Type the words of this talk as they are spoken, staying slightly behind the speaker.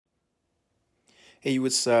Hey,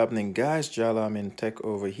 what's happening, guys? Jala, I'm in tech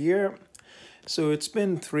over here. So it's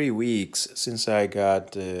been 3 weeks since I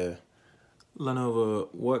got the Lenovo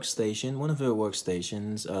workstation, one of the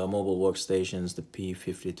workstations, mobile workstations, the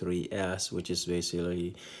P53s, which is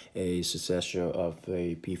basically a successor of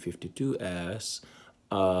the P52s,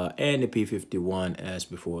 and the P51s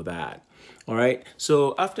before that. All right.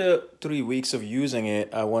 So after 3 weeks of using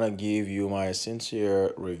it, I want to give you my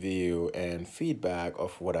sincere review and feedback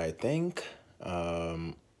of what I think,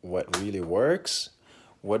 what really works,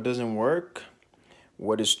 what doesn't work,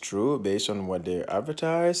 what is true based on what they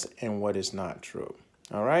advertise, and what is not true.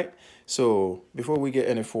 All right. So before we get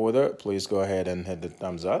any further, please go ahead and hit the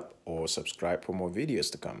thumbs up or subscribe for more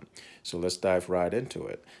videos to come. So let's dive right into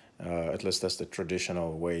it. At least that's the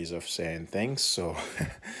traditional ways of saying things. So,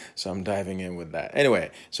 so I'm diving in with that.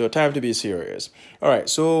 Anyway, so time to be serious. All right.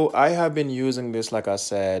 So I have been using this, like I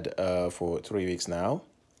said, for 3 weeks now,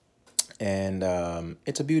 and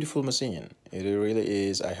it's a beautiful machine. It really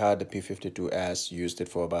is. I had the P52s, used it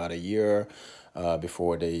for about a year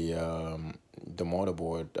before the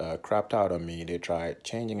motherboard crapped out on me. They tried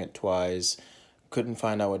changing it twice, couldn't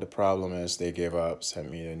find out what the problem is. They gave up,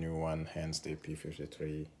 sent me a new one, hence the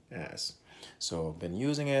P53s. So been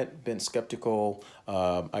using it, been skeptical.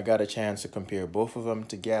 I got a chance to compare both of them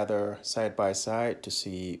together side by side to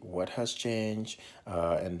see what has changed.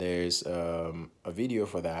 And there's a video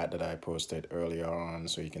for that I posted earlier on,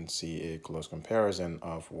 so you can see a close comparison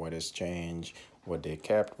of what has changed, what they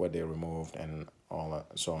kept, what they removed, and all that,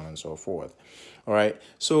 so on and so forth. All right.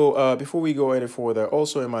 So before we go any further,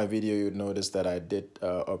 also in my video, you'd notice that I did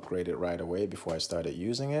upgrade it right away before I started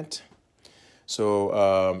using it. So,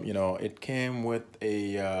 it came with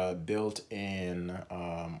a built-in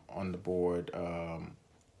on the board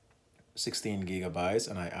 16 gigabytes,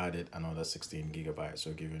 and I added another 16 gigabytes,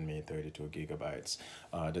 so giving me 32 gigabytes.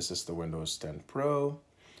 This is the Windows 10 Pro.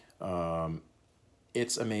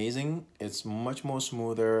 It's amazing. It's much more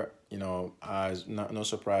smoother. As no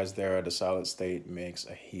surprise there, the solid state makes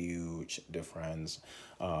a huge difference.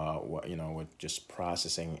 With just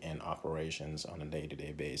processing and operations on a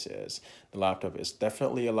day-to-day basis. The laptop is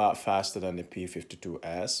definitely a lot faster than the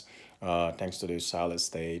P52s, thanks to the solid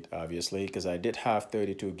state, obviously, because I did have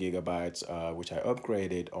 32 gigabytes, which I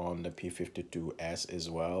upgraded on the P52s as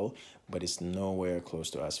well, but it's nowhere close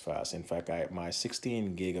to as fast. In fact, my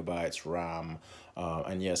 16 gigabytes RAM,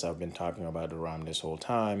 and yes, I've been talking about the RAM this whole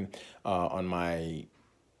time, on my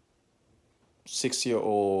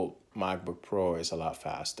 6-year-old MacBook Pro is a lot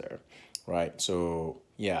faster, right? So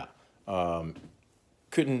yeah,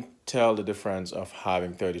 couldn't tell the difference of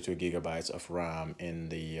having 32 gigabytes of RAM in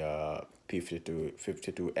the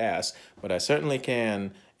P52s, but I certainly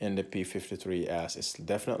can in the P53s. It's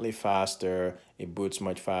definitely faster. It boots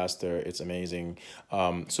much faster. It's amazing.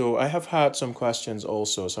 So I have had some questions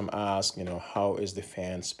also. Some ask, how is the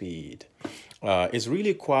fan speed? It's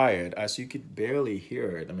really quiet, as you could barely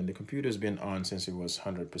hear it. I mean, the computer's been on since it was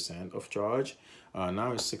 100% of charge.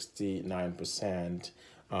 Now it's 69%.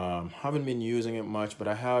 Haven't been using it much, but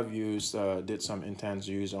I have did some intense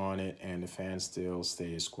use on it, and the fan still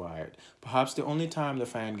stays quiet. Perhaps the only time the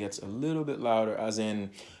fan gets a little bit louder, as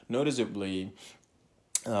in noticeably,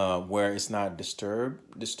 where it's not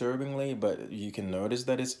disturbingly, but you can notice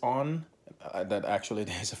that it's on, that actually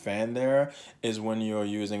there's a fan there, is when you're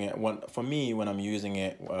using it. For me, when I'm using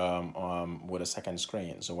it with a second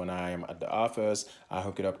screen. So when I'm at the office, I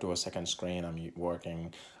hook it up to a second screen, I'm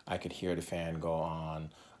working, I could hear the fan go on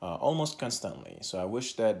almost constantly. So I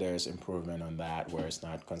wish that there's improvement on that, where it's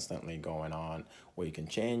not constantly going on, where you can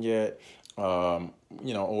change it, or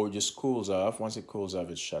it just cools off. Once it cools off,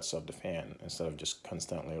 it shuts off the fan instead of just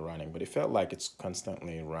constantly running. But it felt like it's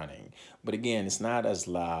constantly running. But again, it's not as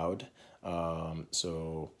loud.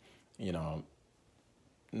 So, you know,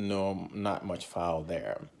 no, not much foul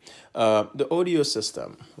there. The audio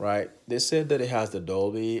system, right? They said that it has the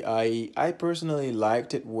Dolby. I personally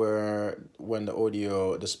liked it where when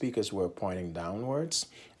the speakers were pointing downwards,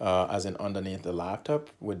 as in underneath the laptop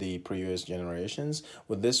with the previous generations.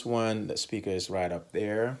 With this one, the speaker is right up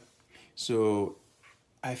there. So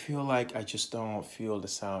I feel like I just don't feel the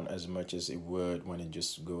sound as much as it would when it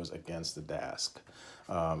just goes against the desk,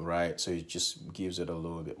 right? So it just gives it a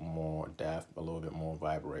little bit more depth, a little bit more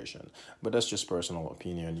vibration. But that's just personal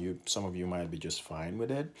opinion. Some of you might be just fine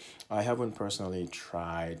with it. I haven't personally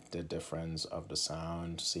tried the difference of the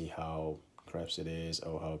sound to see how crisp it is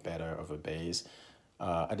or how better of a bass.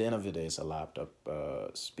 at the end of the day, it's a laptop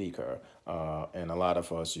speaker, and a lot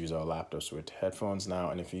of us use our laptops with headphones now.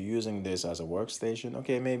 And if you're using this as a workstation,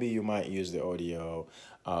 okay, maybe you might use the audio,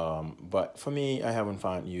 but for me, I haven't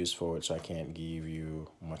found use for it, so I can't give you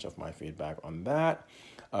much of my feedback on that.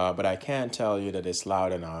 But I can tell you that it's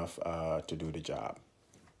loud enough to do the job.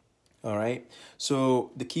 All right, so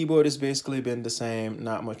the keyboard has basically been the same,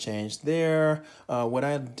 not much change there. What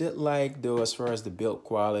I did like though, as far as the build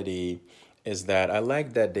quality, is that I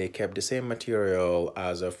like that they kept the same material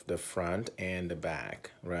as of the front and the back,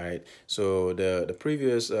 right? So the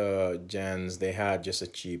previous gens, they had just a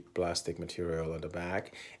cheap plastic material on the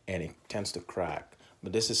back and it tends to crack.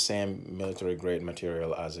 But this is same military grade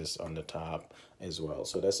material as is on the top as well.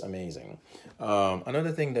 So that's amazing.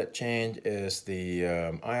 Another thing that changed is the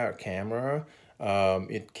IR camera.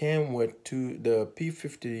 It came with the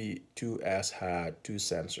P52s had two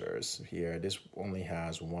sensors here. This only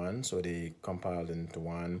has one, so they compiled into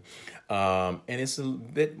one. And it's a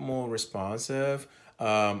bit more responsive.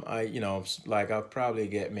 I'll probably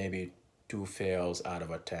get maybe 2 fails out of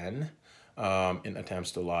a 10 in attempts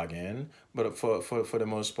to log in, but for the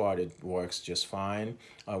most part it works just fine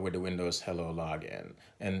with the Windows Hello login.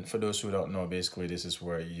 And for those who don't know, basically this is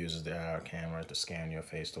where it uses the IR camera to scan your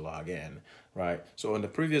face to log in, right? So in the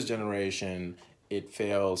previous generation it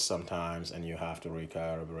fails sometimes and you have to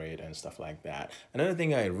recalibrate and stuff like that. Another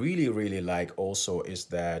thing I really like also is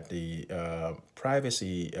that the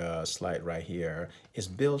privacy slide right here is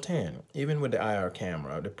built in, even with the IR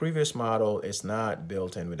camera. The previous model is not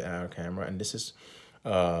built in with the IR camera, and this is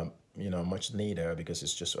much neater because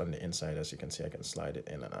it's just on the inside. As you can see, I can slide it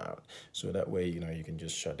in and out. So that way, you can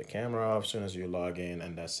just shut the camera off as soon as you log in,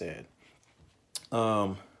 and that's it.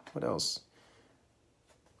 What else?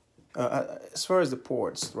 As far as the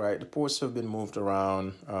ports, right? The ports have been moved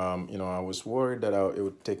around. I was worried that it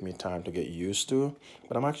would take me time to get used to,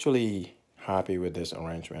 but I'm actually happy with this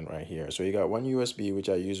arrangement right here. So you got one USB, which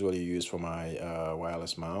I usually use for my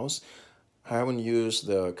wireless mouse. I haven't used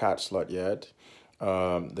the cat slot yet,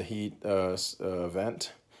 the heat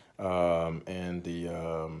vent, and the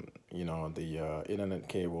Ethernet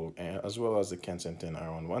cable, as well as the Kensington are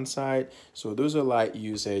on one side. So those are light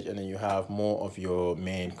usage, and then you have more of your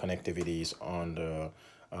main connectivities on the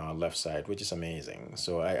left side, which is amazing.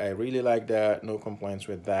 So I really like that. No complaints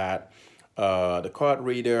with that. The card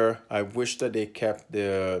reader, I wish that they kept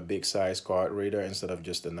the big size card reader instead of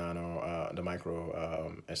just the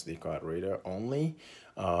micro SD card reader only.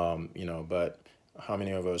 But how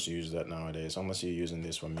many of us use that nowadays? Unless you're using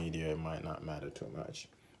this for media, it might not matter too much.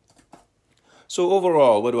 So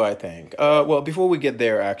overall, what do I think? Well, before we get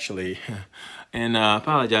there, actually, and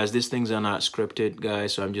apologize, these things are not scripted,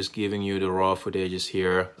 guys, so I'm just giving you the raw footages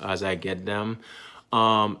here as I get them.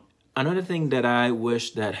 Another thing that I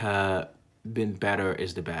wish that had been better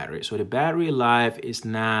is the battery. So the battery life is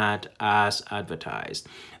not as advertised.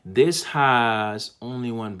 This has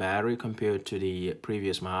only one battery compared to the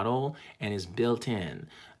previous model, and it's built in.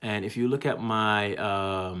 And if you look at my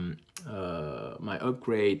my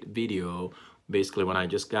upgrade video, basically when I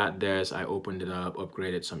just got this, I opened it up,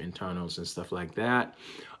 upgraded some internals and stuff like that.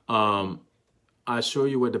 I'll show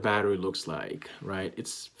you what the battery looks like, right?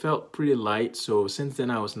 It's felt pretty light, so since then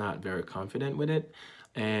I was not very confident with it,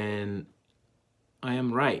 and I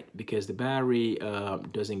am right, because the battery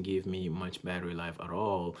doesn't give me much battery life at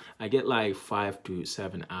all. I get like 5 to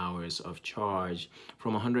 7 hours of charge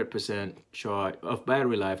from 100% charge of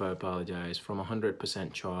battery life. I apologize, from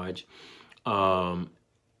 100% charge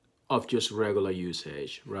of just regular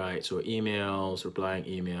usage, right? So emails, replying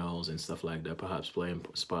emails and stuff like that, perhaps playing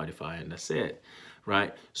Spotify, and that's it,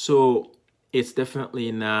 right? So it's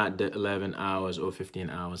definitely not the 11 hours or 15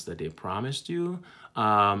 hours that they promised you.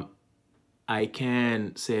 I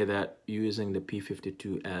can say that using the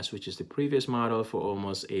P52s, which is the previous model, for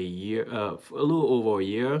almost a year, for a little over a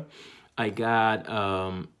year, I got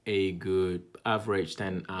a good average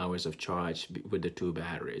 10 hours of charge with the two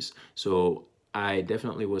batteries. So I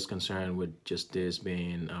definitely was concerned with just this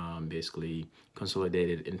being basically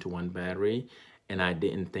consolidated into one battery, and I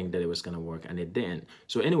didn't think that it was going to work, and it didn't.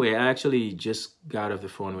 So anyway, I actually just got off the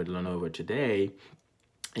phone with Lenovo today,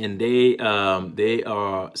 and they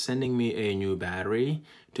are sending me a new battery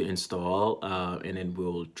to install, and then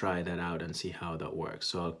we'll try that out and see how that works.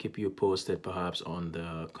 So I'll keep you posted perhaps on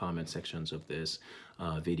the comment sections of this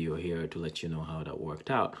video here to let you know how that worked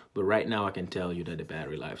out. But right now I can tell you that the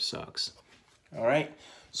battery life sucks. All right,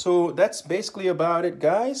 so that's basically about it,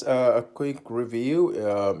 guys. A quick review,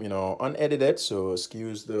 unedited, so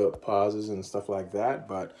excuse the pauses and stuff like that,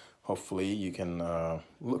 but Hopefully you can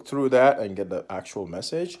look through that and get the actual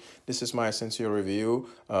message. This is my sincere review,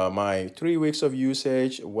 my 3 weeks of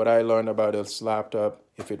usage, what I learned about this laptop,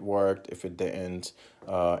 if it worked, if it didn't,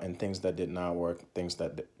 and things that did not work, things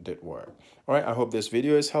that did work. All right, I hope this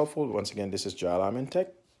video is helpful. Once again, this is Jalam in Tech.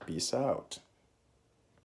 Peace out.